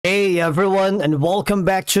Hey everyone, and welcome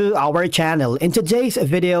back to our channel. In today's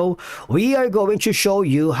video, we are going to show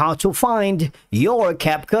you how to find your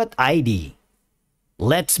Capcut ID.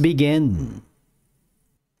 Let's begin.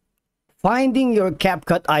 Finding your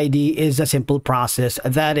Capcut ID is a simple process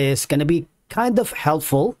that is going to be kind of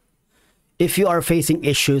helpful if you are facing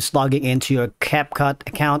issues logging into your Capcut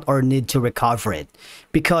account or need to recover it,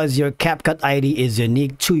 because your Capcut ID is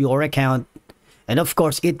unique to your account. And of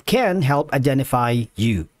course, it can help identify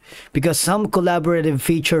you, because some collaborative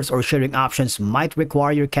features or sharing options might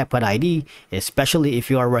require your Capcut ID, especially if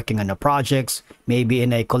you are working on a project, maybe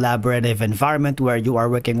in a collaborative environment where you are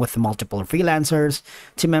working with multiple freelancers,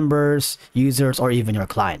 team members, users, or even your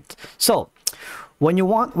client. So when you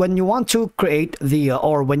want to create the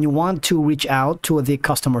when you want to reach out to the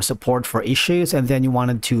customer support for issues, and then you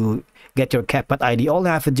wanted to get your Capcut ID, all you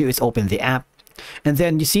have to do is open the app, and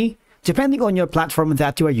then you see, depending on your platform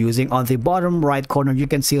that you are using, on the bottom right corner, you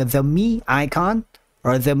can see the Me icon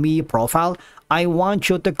or the Me profile. I want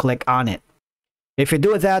you to click on it. If you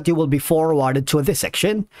do that, you will be forwarded to this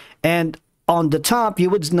section. And on the top, you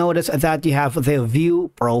would notice that you have the View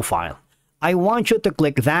Profile. I want you to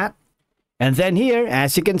click that. And then here,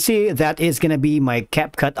 as you can see, that is going to be my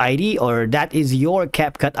Capcut ID, or that is your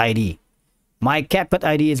Capcut ID. My Capcut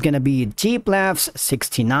ID is going to be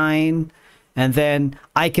GPLAFS69. And then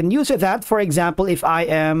I can use that, for example, if I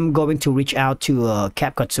am going to reach out to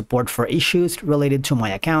Capcut support for issues related to my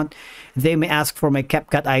account. They may ask for my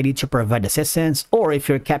Capcut ID to provide assistance, or if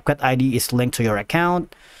your Capcut ID is linked to your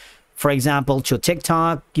account, for example, to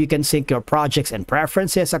TikTok, you can sync your projects and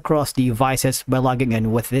preferences across devices by logging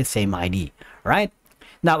in with the same ID, right?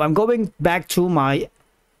 Now, I'm going back to my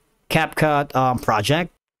Capcut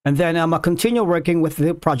project, and then I'm going to continue working with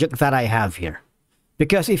the project that I have here.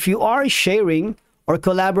 Because if you are sharing or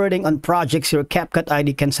collaborating on projects, your Capcut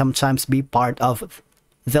ID can sometimes be part of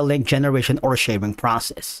the link generation or sharing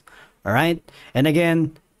process. All right. And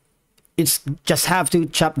again, it's just have to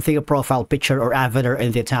tap the profile picture or avatar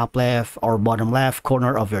in the top left or bottom left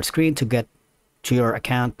corner of your screen to get to your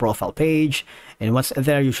account profile page. And once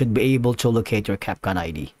there, you should be able to locate your Capcut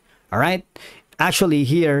ID. All right. Actually,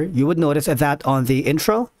 here you would notice that on the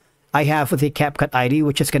intro, I have the Capcut ID,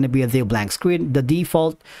 which is going to be the blank screen, the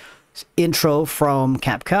default intro from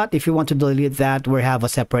Capcut. If you want to delete that, we have a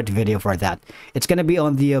separate video for that. It's going to be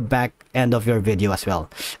on the back end of your video as well.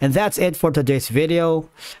 And that's it for today's video.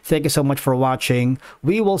 Thank you so much for watching.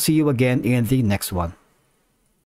 We will see you again in the next one.